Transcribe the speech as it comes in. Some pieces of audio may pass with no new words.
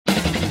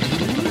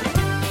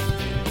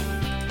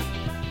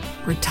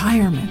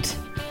Retirement.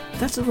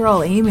 That's what we're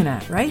all aiming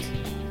at, right?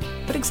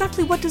 But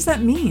exactly what does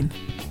that mean?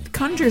 It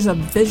conjures up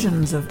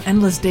visions of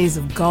endless days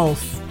of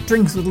golf,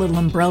 drinks with little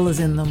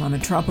umbrellas in them on a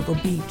tropical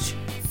beach,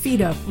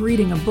 feet up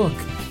reading a book.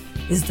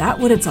 Is that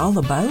what it's all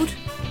about?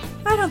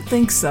 I don't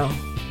think so.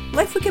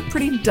 Life would get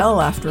pretty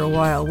dull after a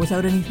while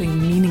without anything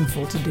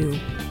meaningful to do,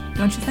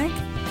 don't you think?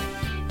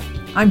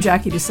 I'm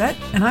Jackie Doucette,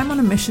 and I'm on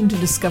a mission to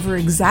discover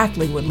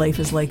exactly what life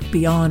is like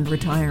beyond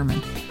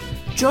retirement.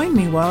 Join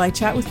me while I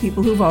chat with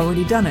people who've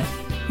already done it,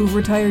 who've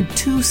retired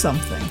to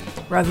something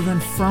rather than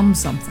from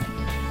something.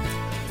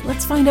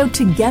 Let's find out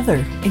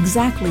together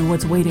exactly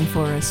what's waiting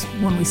for us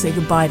when we say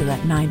goodbye to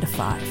that 9 to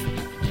 5.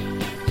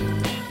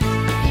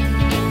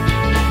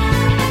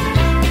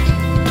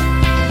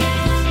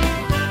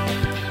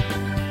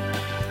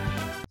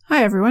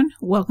 Hi everyone,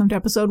 welcome to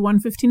episode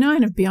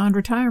 159 of Beyond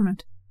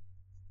Retirement.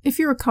 If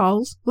you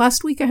recall,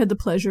 last week I had the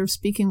pleasure of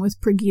speaking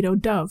with Pragito.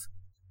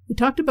 We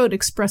talked about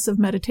expressive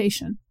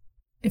meditation.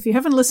 If you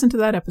haven't listened to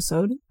that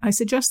episode, I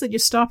suggest that you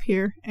stop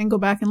here and go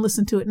back and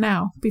listen to it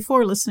now,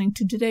 before listening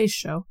to today's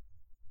show,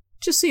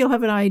 just so you'll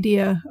have an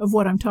idea of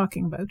what I'm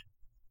talking about.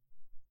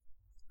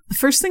 The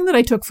first thing that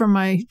I took from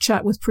my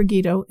chat with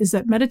Pragito is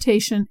that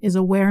meditation is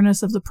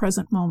awareness of the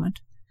present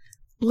moment.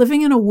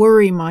 Living in a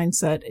worry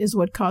mindset is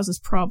what causes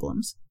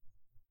problems.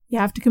 You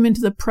have to come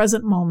into the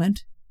present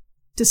moment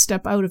to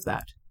step out of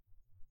that.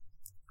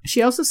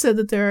 She also said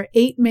that there are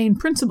 8 main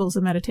principles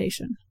of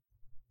meditation.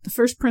 The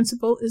first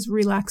principle is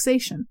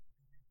relaxation.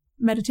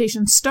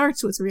 Meditation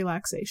starts with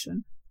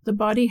relaxation. The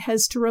body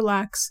has to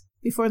relax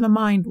before the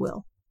mind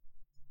will.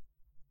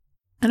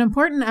 An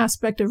important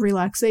aspect of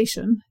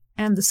relaxation,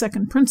 and the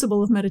second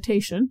principle of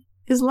meditation,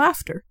 is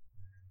laughter.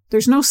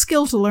 There's no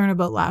skill to learn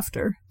about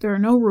laughter. There are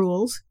no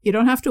rules. You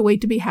don't have to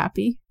wait to be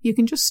happy. You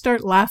can just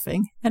start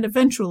laughing, and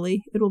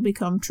eventually it will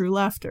become true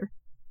laughter.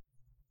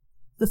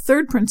 The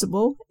third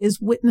principle is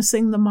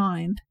witnessing the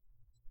mind.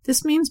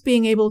 This means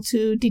being able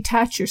to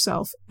detach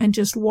yourself and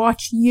just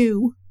watch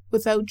you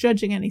without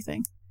judging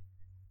anything.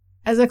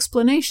 As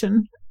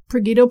explanation,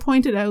 Pragito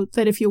pointed out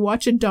that if you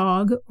watch a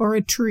dog or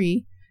a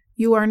tree,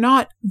 you are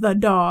not the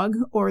dog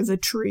or the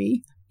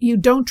tree. You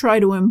don't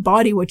try to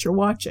embody what you're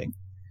watching.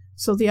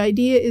 So the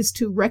idea is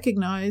to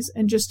recognize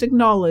and just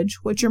acknowledge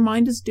what your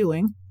mind is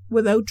doing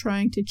without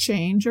trying to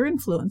change or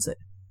influence it.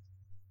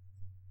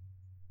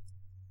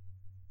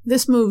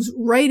 This moves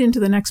right into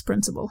the next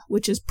principle,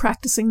 which is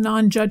practicing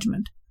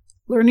non-judgment.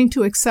 Learning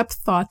to accept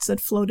thoughts that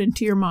float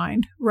into your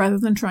mind, rather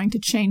than trying to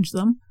change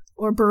them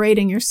or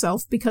berating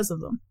yourself because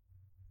of them.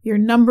 Your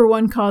number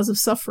one cause of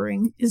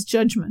suffering is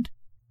judgment.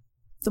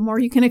 The more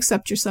you can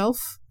accept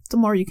yourself, the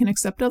more you can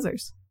accept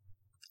others.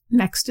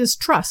 Next is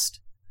trust.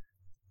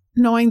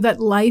 Knowing that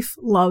life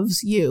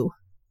loves you.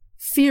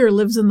 Fear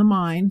lives in the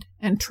mind,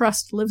 and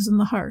trust lives in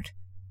the heart.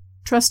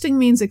 Trusting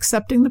means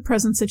accepting the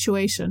present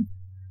situation,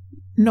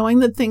 knowing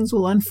that things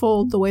will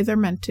unfold the way they're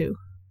meant to.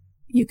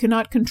 You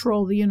cannot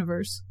control the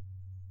universe.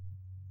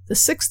 The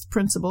sixth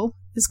principle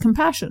is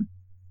compassion.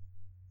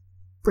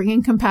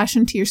 Bringing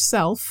compassion to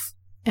yourself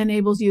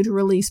enables you to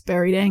release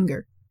buried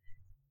anger.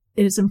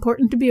 It is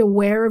important to be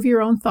aware of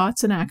your own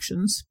thoughts and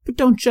actions, but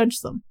don't judge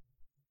them.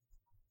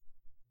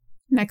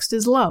 Next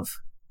is love.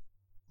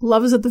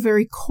 Love is at the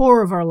very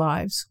core of our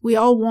lives. We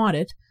all want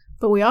it,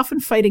 but we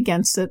often fight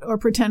against it or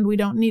pretend we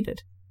don't need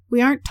it.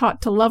 We aren't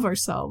taught to love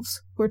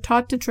ourselves. We're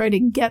taught to try to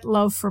get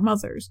love from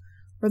others,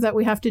 or that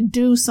we have to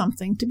do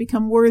something to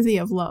become worthy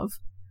of love.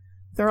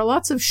 There are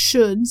lots of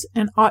shoulds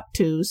and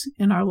ought-tos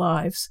in our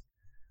lives.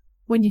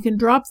 When you can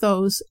drop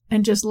those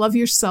and just love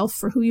yourself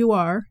for who you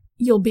are,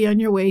 you'll be on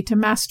your way to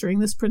mastering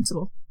this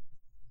principle.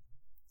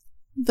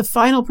 The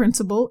final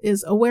principle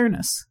is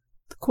awareness,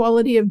 the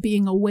quality of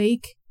being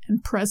awake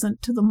and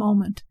present to the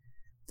moment,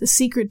 the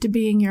secret to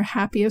being your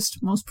happiest,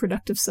 most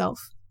productive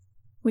self.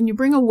 When you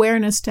bring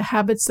awareness to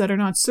habits that are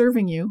not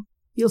serving you,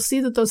 you'll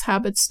see that those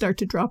habits start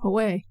to drop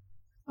away.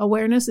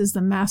 Awareness is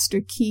the master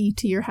key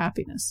to your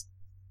happiness.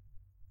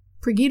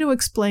 Pragito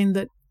explained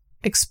that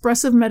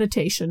expressive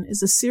meditation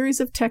is a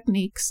series of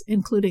techniques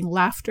including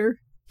laughter,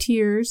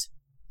 tears,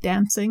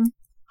 dancing,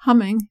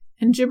 humming,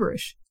 and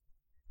gibberish.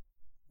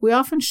 We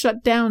often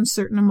shut down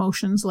certain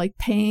emotions like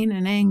pain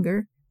and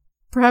anger,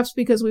 perhaps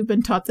because we've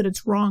been taught that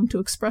it's wrong to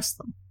express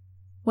them.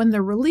 When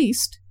they're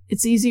released,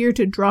 it's easier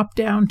to drop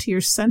down to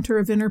your center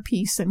of inner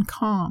peace and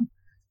calm,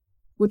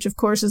 which of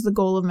course is the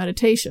goal of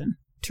meditation,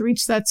 to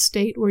reach that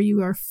state where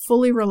you are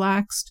fully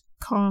relaxed,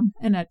 calm,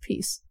 and at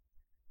peace.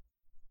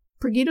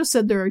 Pragito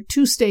said there are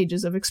 2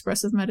 stages of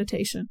expressive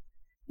meditation.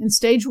 In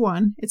stage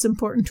 1, it's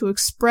important to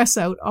express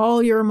out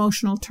all your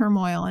emotional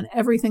turmoil and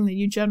everything that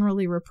you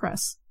generally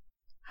repress.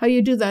 How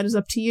you do that is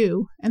up to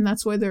you, and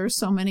that's why there are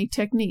so many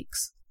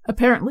techniques.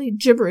 Apparently,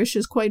 gibberish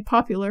is quite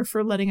popular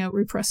for letting out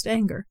repressed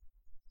anger.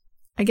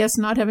 I guess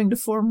not having to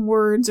form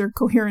words or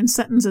coherent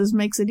sentences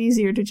makes it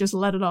easier to just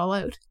let it all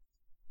out.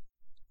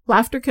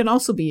 Laughter can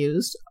also be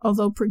used,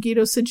 although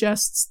Pragito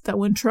suggests that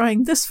when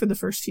trying this for the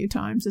first few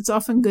times, it's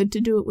often good to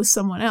do it with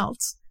someone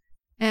else,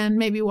 and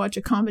maybe watch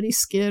a comedy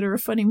skit or a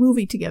funny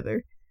movie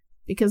together,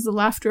 because the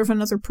laughter of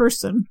another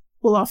person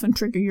will often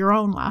trigger your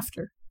own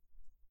laughter.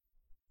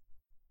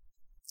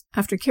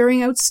 After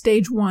carrying out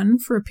stage 1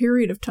 for a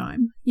period of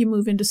time, you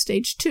move into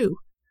stage 2,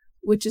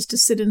 which is to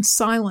sit in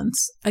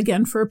silence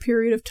again for a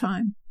period of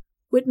time,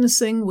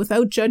 witnessing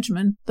without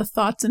judgment the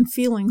thoughts and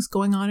feelings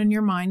going on in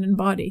your mind and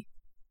body.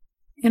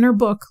 In her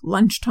book,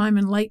 Lunchtime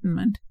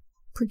Enlightenment,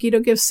 Pragito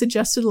gives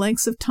suggested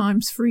lengths of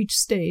times for each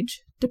stage,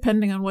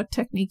 depending on what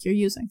technique you're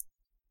using.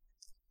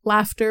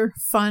 Laughter,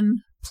 fun,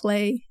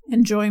 play,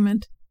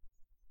 enjoyment.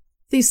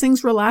 These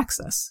things relax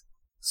us,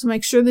 so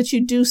make sure that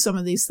you do some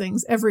of these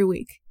things every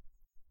week.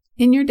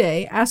 In your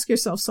day, ask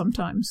yourself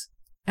sometimes,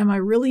 am I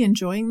really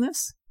enjoying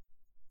this?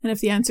 And if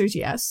the answer is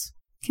yes,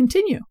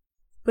 continue.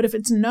 But if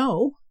it's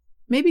no,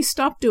 maybe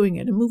stop doing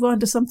it and move on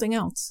to something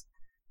else.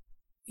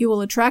 You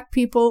will attract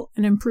people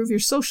and improve your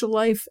social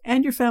life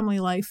and your family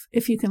life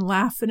if you can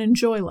laugh and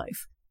enjoy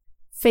life.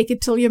 Fake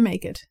it till you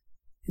make it.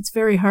 It's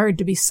very hard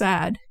to be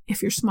sad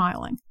if you're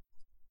smiling.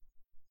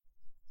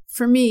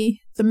 For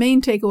me, the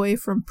main takeaway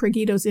from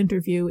Pragito's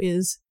interview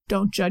is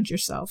don't judge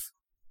yourself.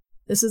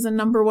 This is the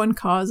number one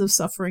cause of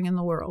suffering in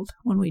the world.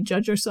 When we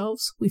judge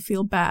ourselves, we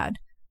feel bad,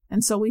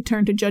 and so we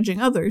turn to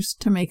judging others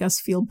to make us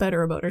feel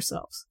better about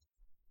ourselves.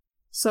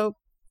 So,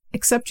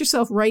 accept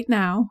yourself right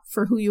now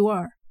for who you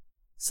are.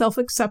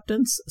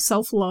 Self-acceptance,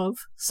 self-love,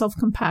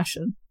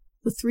 self-compassion,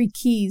 the 3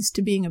 keys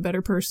to being a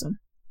better person.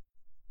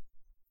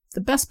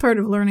 The best part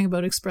of learning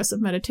about expressive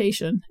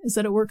meditation is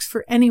that it works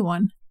for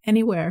anyone,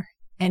 anywhere,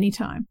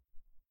 anytime.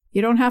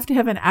 You don't have to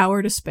have an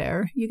hour to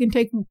spare. You can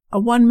take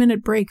a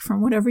 1-minute break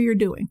from whatever you're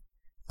doing.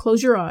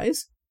 Close your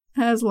eyes,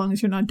 as long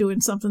as you're not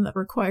doing something that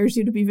requires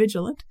you to be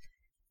vigilant,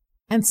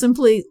 and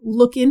simply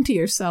look into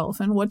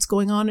yourself and what's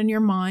going on in your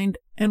mind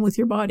and with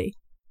your body.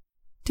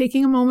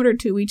 Taking a moment or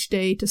 2 each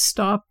day to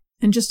stop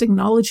and just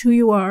acknowledge who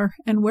you are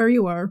and where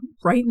you are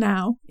right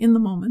now in the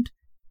moment,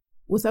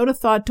 without a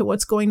thought to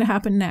what's going to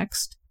happen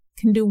next,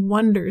 can do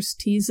wonders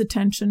to ease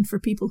attention for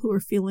people who are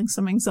feeling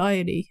some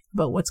anxiety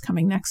about what's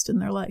coming next in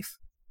their life.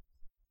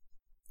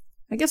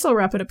 I guess I'll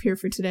wrap it up here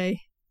for today.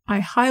 I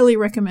highly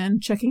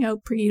recommend checking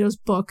out Pragito's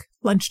book,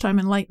 Lunchtime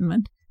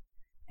Enlightenment.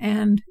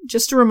 And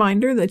just a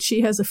reminder that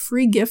she has a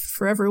free gift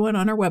for everyone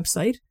on her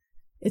website.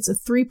 It's a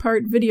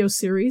 3-part video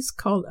series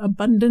called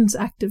Abundance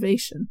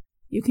Activation.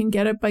 You can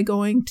get it by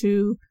going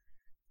to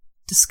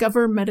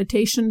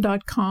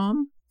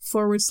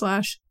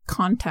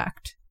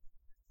discovermeditation.com/contact.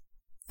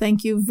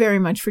 Thank you very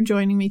much for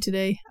joining me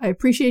today. I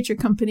appreciate your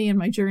company in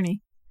my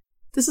journey.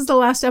 This is the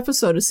last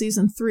episode of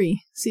Season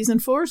 3. Season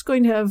 4 is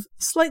going to have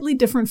slightly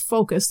different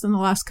focus than the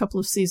last couple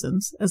of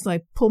seasons, as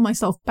I pull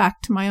myself back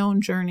to my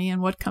own journey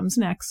and what comes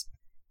next.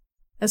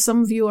 As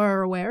some of you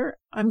are aware,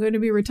 I'm going to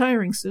be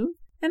retiring soon,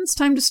 and it's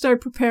time to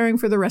start preparing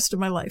for the rest of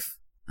my life.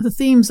 The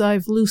themes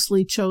I've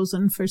loosely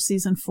chosen for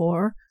Season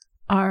 4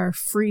 are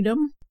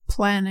freedom,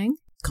 planning,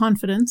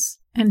 confidence,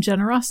 and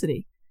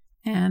generosity.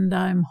 And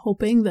I'm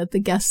hoping that the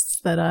guests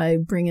that I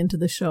bring into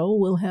the show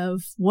will have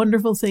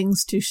wonderful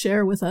things to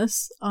share with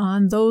us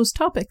on those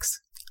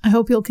topics. I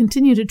hope you'll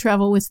continue to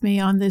travel with me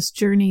on this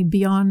journey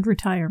beyond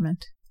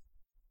retirement.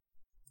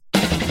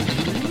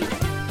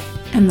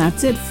 And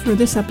that's it for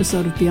this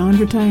episode of Beyond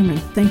Retirement.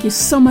 Thank you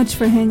so much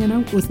for hanging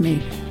out with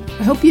me.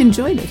 I hope you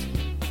enjoyed it.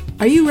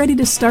 Are you ready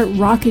to start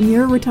rocking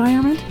your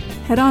retirement?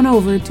 Head on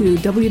over to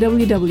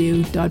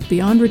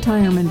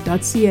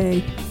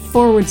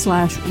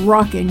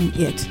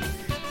www.beyondretirement.ca/rocking-it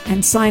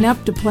and sign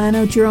up to plan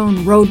out your own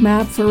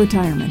roadmap for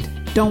retirement.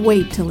 Don't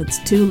wait till it's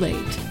too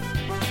late.